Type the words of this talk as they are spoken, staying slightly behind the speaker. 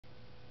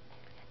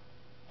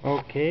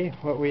Okay,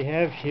 what we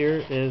have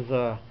here is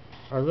our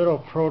little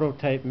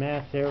prototype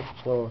mass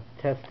airflow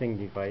testing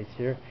device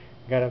here.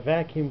 Got a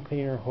vacuum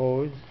cleaner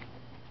hose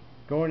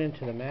going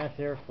into the mass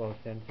airflow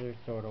sensor,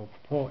 so it'll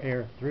pull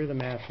air through the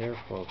mass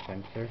airflow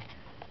sensor.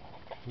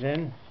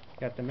 Then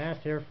got the mass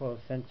airflow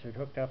sensor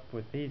hooked up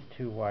with these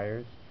two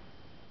wires,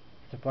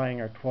 supplying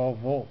our 12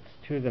 volts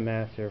to the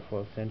mass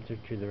airflow sensor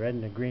to the red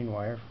and the green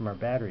wire from our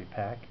battery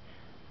pack.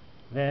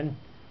 Then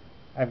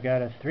I've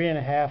got a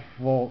 3.5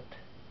 volt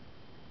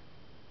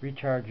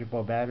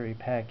rechargeable battery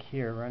pack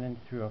here running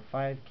through a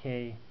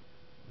 5K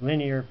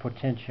linear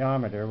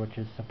potentiometer, which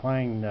is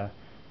supplying the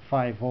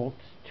 5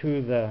 volts to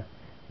the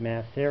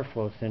mass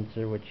airflow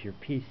sensor, which your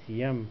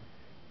PCM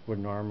would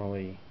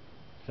normally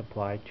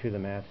supply to the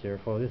mass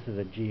airflow. This is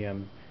a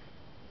GM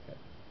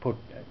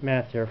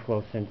mass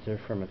airflow sensor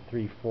from a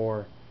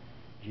 3.4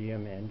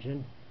 GM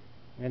engine.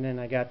 And then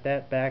I got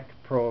that back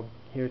probe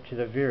here to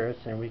the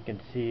Verus, and we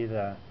can see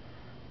the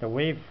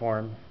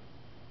waveform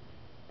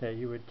that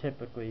you would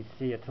typically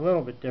see. It's a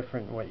little bit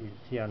different than what you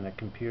see on the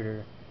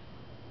computer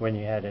when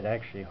you had it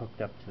actually hooked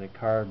up to the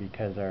car,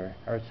 because our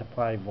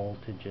supply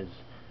voltage is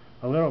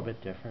a little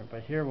bit different.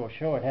 But here we'll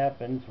show what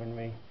happens when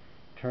we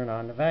turn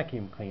on the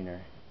vacuum cleaner.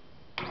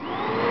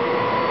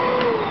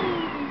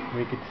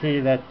 We could see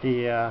that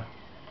we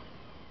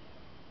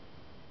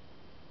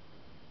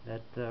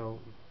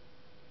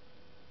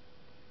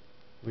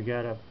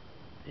got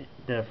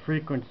the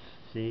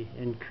frequency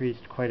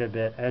increased quite a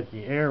bit as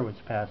the air was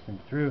passing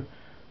through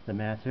the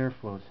mass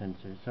airflow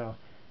sensor. So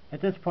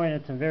at this point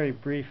it's a very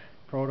brief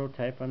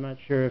prototype. I'm not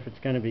sure if it's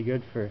going to be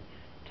good for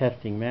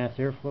testing mass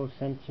airflow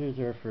sensors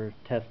or for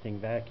testing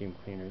vacuum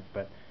cleaners,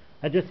 but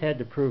I just had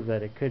to prove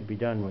that it could be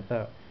done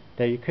without,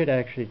 that you could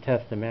actually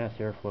test the mass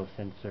airflow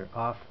sensor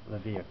off the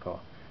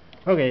vehicle.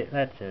 Okay,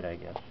 that's it, I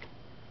guess.